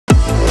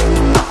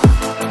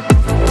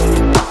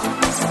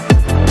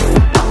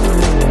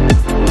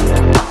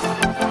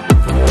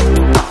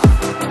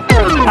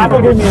Apple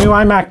gave me a new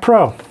iMac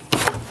Pro.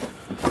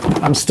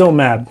 I'm still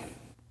mad.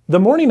 The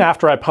morning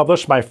after I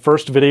published my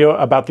first video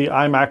about the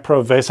iMac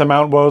Pro VESA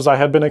mount woes I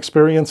had been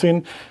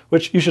experiencing,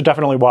 which you should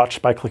definitely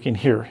watch by clicking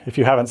here if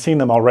you haven't seen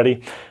them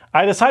already,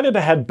 I decided to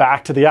head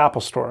back to the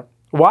Apple Store.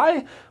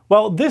 Why?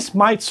 Well, this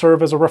might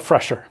serve as a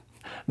refresher.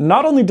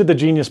 Not only did the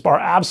Genius Bar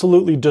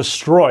absolutely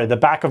destroy the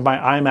back of my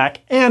iMac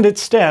and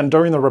its stand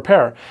during the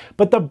repair,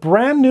 but the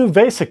brand new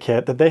VESA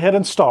kit that they had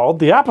installed,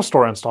 the Apple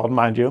Store installed,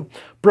 mind you,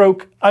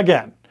 broke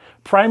again.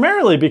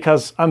 Primarily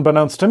because,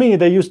 unbeknownst to me,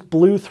 they used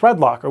blue thread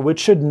locker,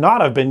 which should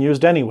not have been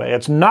used anyway.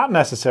 It's not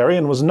necessary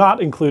and was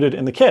not included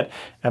in the kit,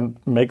 and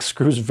makes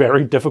screws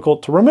very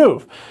difficult to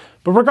remove.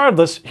 But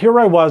regardless, here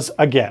I was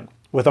again,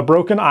 with a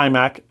broken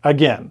iMac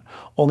again.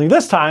 Only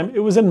this time, it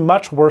was in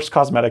much worse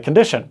cosmetic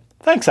condition.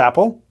 Thanks,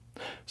 Apple.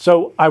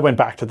 So I went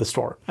back to the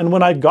store, and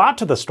when I got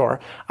to the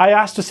store, I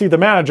asked to see the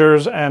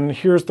managers, and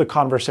here's the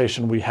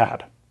conversation we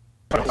had.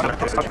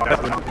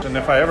 And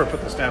if I ever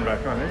put the stand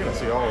back on, you're going to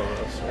see all of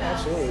this.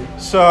 Absolutely.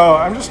 So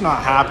I'm just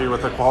not happy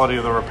with the quality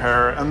of the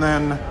repair, and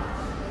then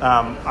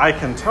I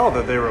can tell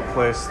that they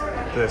replaced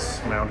this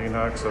mounting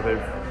hook, so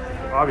they've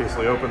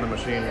obviously opened the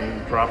machine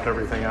and dropped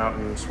everything out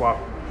and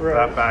swapped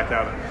that back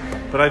out.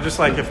 But I just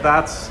like, if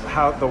that's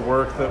how the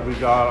work that we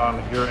got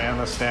on here and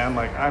the stand,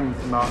 like I'm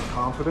not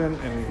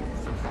confident in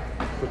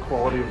the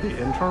quality of the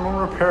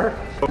internal repair.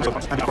 One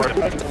of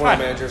the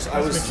managers,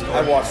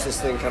 I watched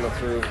this thing kind of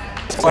through.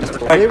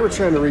 They were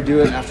trying to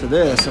redo it after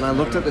this, and I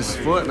looked at this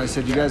foot and I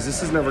said, you guys,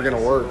 this is never going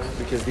to work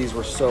because these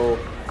were so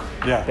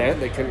bent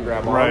they couldn't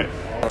grab on. Right.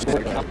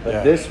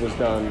 But this was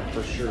done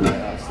for sure by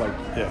us.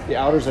 Like the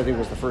outers, I think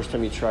was the first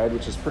time you tried,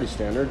 which is pretty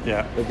standard.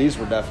 Yeah. But these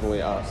were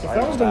definitely us. If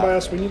that was done by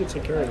us, we need to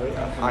take care of it.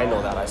 I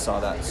know that. I saw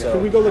that. So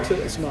can we go look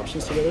at some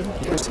options together?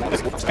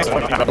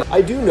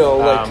 I do know,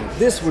 like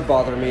this would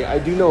bother me. I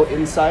do know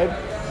inside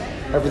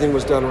everything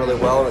was done really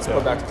well and it's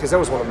put back, because that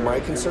was one of my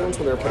concerns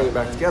when they were putting it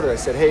back together. I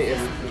said, hey,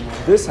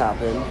 if this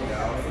happened,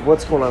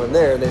 what's going on in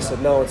there? And they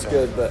said, no, it's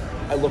good, but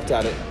I looked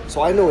at it.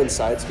 So I know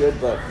inside's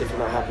good, but if you're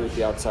not happy with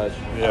the outside,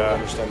 I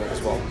understand that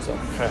as well. So.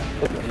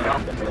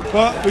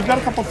 Well, we've got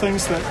a couple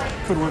things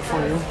that could work for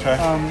you.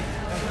 Okay.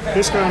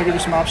 Basically, I'm going to give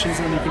you some options,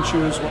 and then you can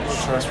choose what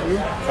works best for you.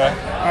 Okay.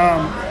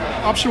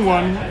 Option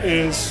one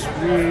is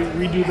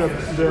we redo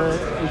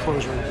the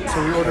enclosure.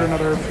 So we order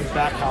another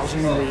back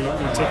housing, and we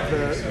take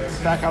the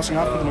back housing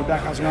off, put the new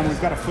back housing on.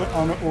 We've got a foot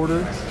on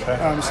order, so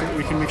that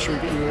we can make sure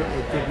we get you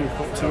a good new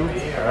foot too.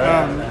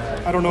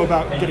 I don't know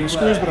about getting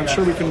screws, but I'm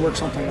sure we can work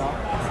something out.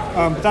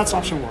 But that's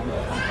option one.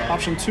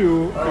 Option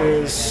two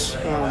is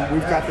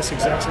we've got this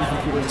exact same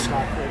computer in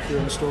stock right here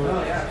in the store,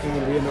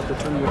 and we end up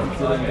returning the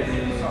computer and giving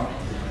you a new one.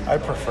 I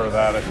prefer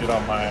that, if you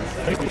don't mind.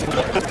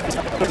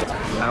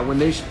 When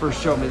they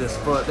first showed me this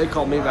foot, they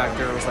called me back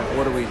there and was like,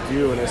 what do we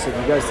do? And I said,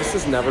 you guys, this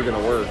is never going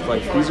to work.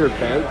 Like, these are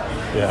bent.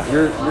 Yeah.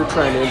 You're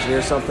trying to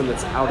engineer something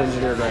that's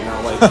out-engineered right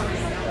now.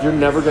 Like, you're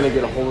never going to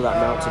get a hold of that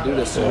mount to do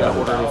this, so you got to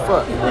order a new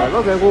foot. And they're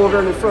like, okay, we'll order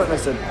a new foot. And I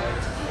said,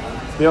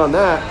 beyond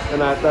that,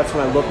 and that's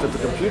when I looked at the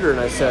computer and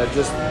I said,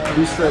 just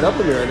be straight up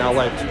with me right now.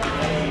 Like,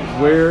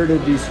 where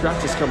did these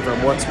scratches come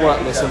from? What's what?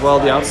 And they said, well,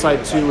 the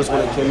outside two was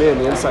when it came in.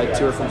 The inside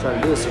two are from trying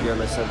to do this again.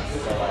 And I said,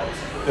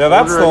 yeah,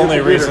 that's the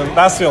only reason.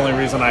 That's the only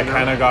reason I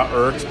kind of got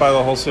irked by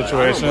the whole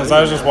situation. Is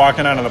I was just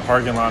walking out of the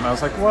parking lot and I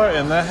was like, "What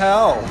in the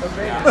hell?"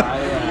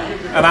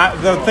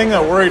 And the thing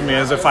that worried me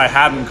is if I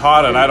hadn't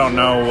caught it, I don't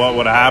know what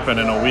would have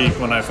happened in a week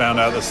when I found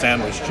out the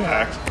stand was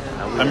jacked.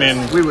 I mean,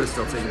 we would have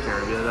still taken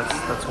care of you.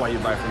 That's why you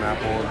buy from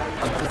Apple.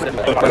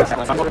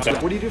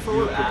 What do you do for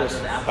work with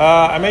this?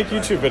 I make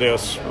YouTube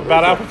videos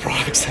about Apple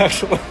products,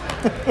 actually.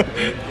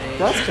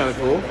 That's kind of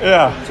cool.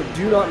 Yeah. So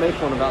do not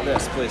make one about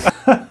this, please.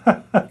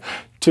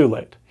 Too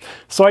late.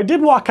 So I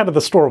did walk out of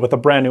the store with a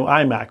brand new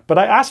iMac, but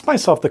I asked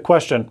myself the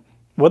question,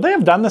 would they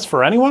have done this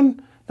for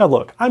anyone? Now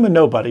look, I'm a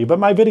nobody, but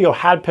my video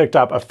had picked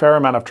up a fair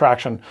amount of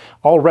traction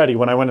already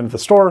when I went into the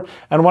store,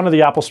 and one of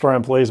the Apple Store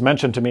employees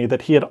mentioned to me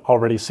that he had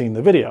already seen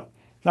the video.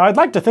 Now I'd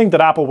like to think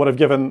that Apple would have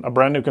given a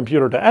brand new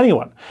computer to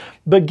anyone,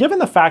 but given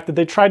the fact that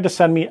they tried to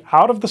send me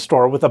out of the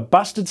store with a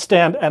busted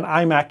stand and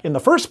iMac in the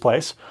first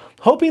place,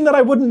 hoping that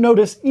I wouldn't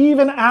notice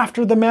even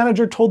after the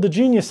manager told the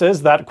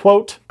geniuses that,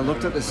 quote, I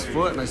looked at this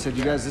foot and I said,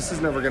 you guys, this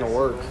is never going to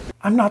work.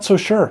 I'm not so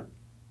sure.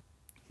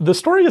 The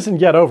story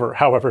isn't yet over,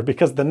 however,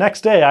 because the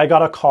next day I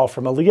got a call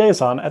from a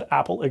liaison at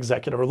Apple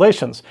Executive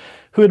Relations,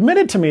 who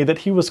admitted to me that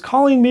he was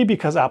calling me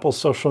because Apple's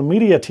social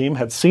media team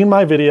had seen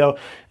my video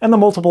and the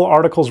multiple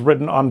articles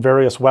written on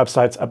various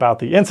websites about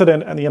the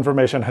incident, and the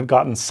information had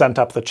gotten sent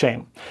up the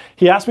chain.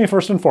 He asked me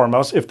first and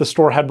foremost if the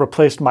store had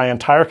replaced my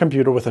entire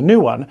computer with a new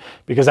one,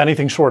 because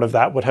anything short of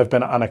that would have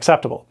been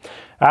unacceptable.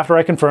 After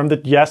I confirmed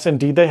that yes,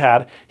 indeed they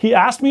had, he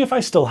asked me if I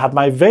still had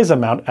my VESA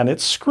mount and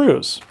its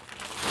screws.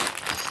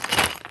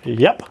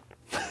 Yep.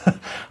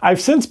 I've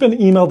since been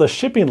emailed a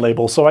shipping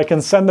label so I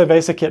can send the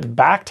VESA kit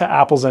back to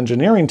Apple's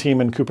engineering team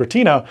in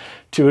Cupertino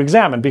to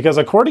examine, because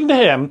according to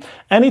him,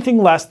 anything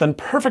less than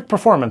perfect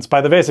performance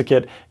by the VESA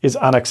kit is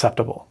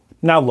unacceptable.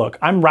 Now look,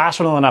 I'm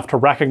rational enough to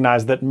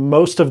recognize that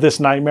most of this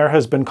nightmare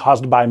has been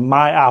caused by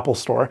my Apple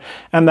Store,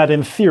 and that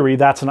in theory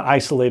that's an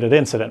isolated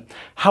incident.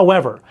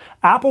 However,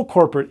 Apple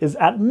corporate is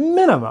at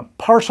minimum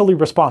partially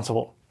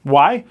responsible.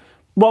 Why?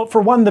 Well,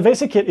 for one, the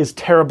VESA kit is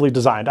terribly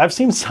designed. I've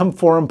seen some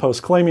forum posts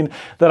claiming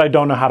that I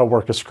don't know how to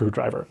work a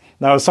screwdriver.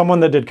 Now, as someone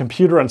that did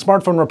computer and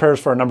smartphone repairs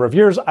for a number of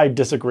years, I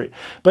disagree.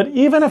 But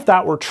even if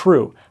that were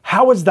true,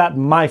 how is that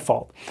my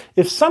fault?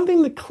 If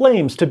something that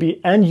claims to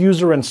be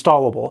end-user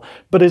installable,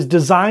 but is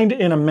designed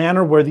in a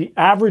manner where the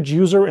average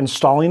user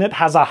installing it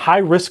has a high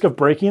risk of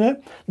breaking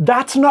it,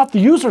 that's not the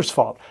user's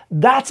fault.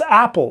 That's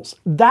Apple's.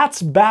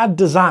 That's bad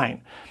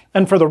design.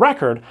 And for the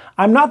record,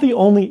 I'm not the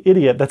only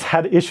idiot that's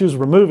had issues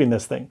removing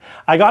this thing.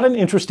 I got an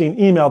interesting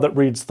email that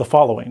reads the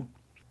following.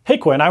 Hey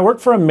Quinn, I work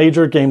for a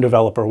major game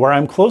developer where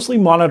I'm closely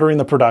monitoring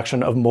the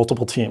production of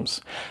multiple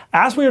teams.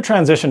 As we are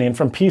transitioning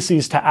from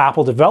PCs to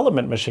Apple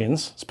development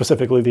machines,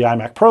 specifically the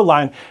iMac Pro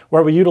line,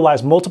 where we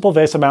utilize multiple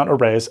VESA mount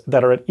arrays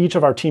that are at each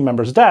of our team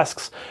members'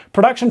 desks,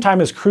 production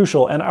time is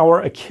crucial and our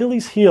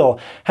Achilles heel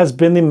has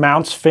been the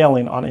mounts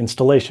failing on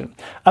installation.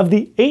 Of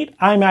the 8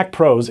 iMac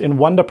Pros in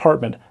one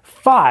department,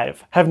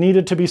 5 have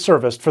needed to be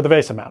serviced for the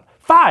VESA mount.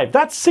 5!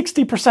 That's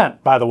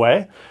 60%, by the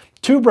way.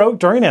 2 broke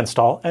during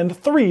install and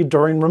 3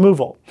 during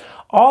removal.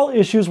 All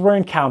issues were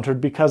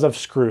encountered because of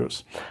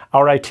screws.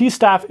 Our IT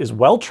staff is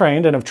well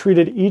trained and have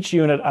treated each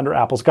unit under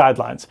Apple's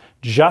guidelines,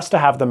 just to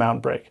have the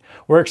mount break.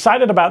 We're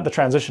excited about the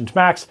transition to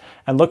Macs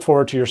and look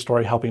forward to your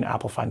story helping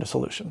Apple find a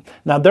solution.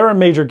 Now, they're a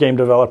major game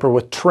developer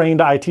with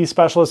trained IT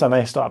specialists and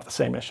they still have the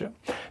same issue.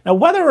 Now,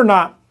 whether or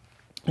not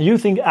you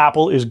think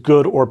Apple is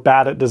good or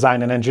bad at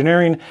design and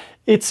engineering,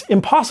 it's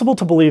impossible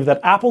to believe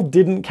that Apple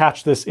didn't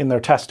catch this in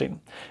their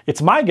testing.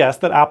 It's my guess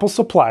that Apple's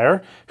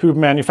supplier, who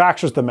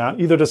manufactures the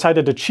mount, either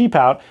decided to cheap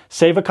out,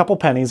 save a couple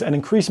pennies, and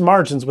increase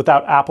margins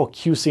without Apple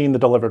QCing the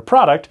delivered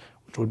product,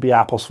 which would be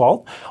Apple's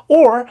fault,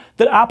 or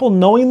that Apple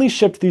knowingly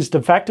shipped these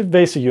defective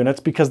VESA units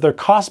because their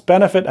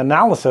cost-benefit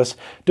analysis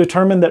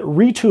determined that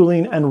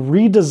retooling and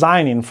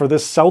redesigning for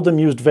this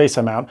seldom-used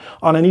VESA mount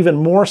on an even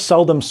more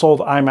seldom-sold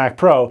iMac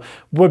Pro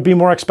would be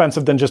more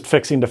expensive than just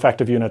fixing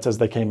defective units as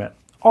they came in.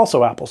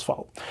 Also Apple's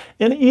fault.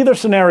 In either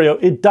scenario,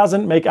 it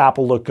doesn't make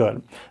Apple look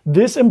good.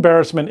 This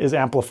embarrassment is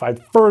amplified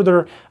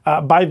further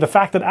by the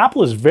fact that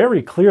Apple is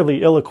very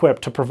clearly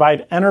ill-equipped to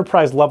provide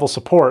enterprise-level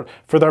support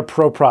for their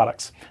Pro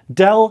products.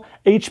 Dell,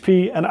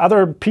 HP, and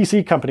other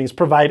PC companies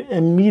provide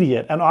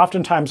immediate and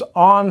oftentimes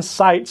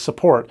on-site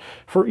support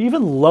for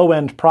even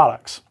low-end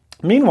products.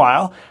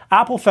 Meanwhile,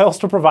 Apple fails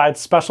to provide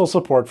special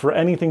support for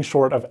anything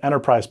short of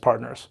enterprise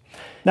partners.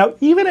 Now,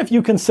 even if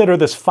you consider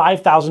this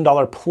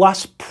 $5,000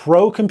 plus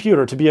Pro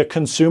computer to be a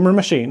consumer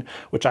machine,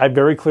 which I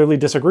very clearly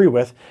disagree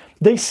with,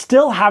 they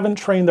still haven't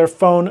trained their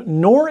phone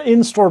nor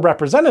in-store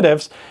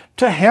representatives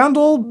to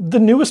handle the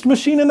newest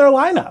machine in their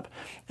lineup.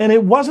 And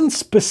it wasn't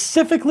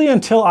specifically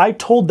until I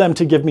told them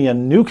to give me a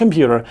new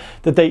computer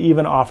that they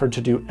even offered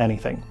to do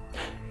anything.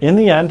 In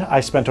the end,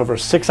 I spent over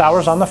 6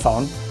 hours on the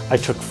phone, I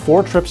took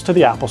 4 trips to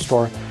the Apple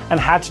Store, and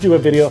had to do a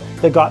video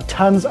that got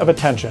tons of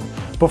attention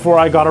before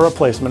I got a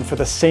replacement for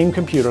the same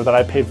computer that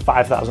I paid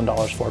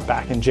 $5,000 for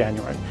back in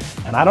January.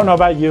 And I don't know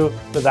about you,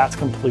 but that's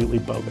completely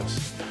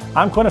bogus.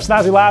 I'm Quinn of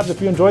Snazzy Labs. If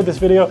you enjoyed this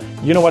video,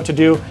 you know what to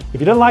do. If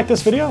you didn't like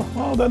this video,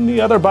 well, then the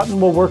other button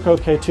will work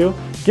okay too.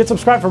 Get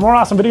subscribed for more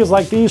awesome videos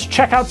like these.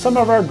 Check out some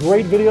of our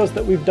great videos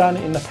that we've done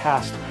in the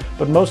past.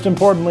 But most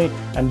importantly,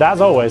 and as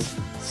always,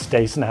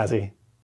 stay snazzy.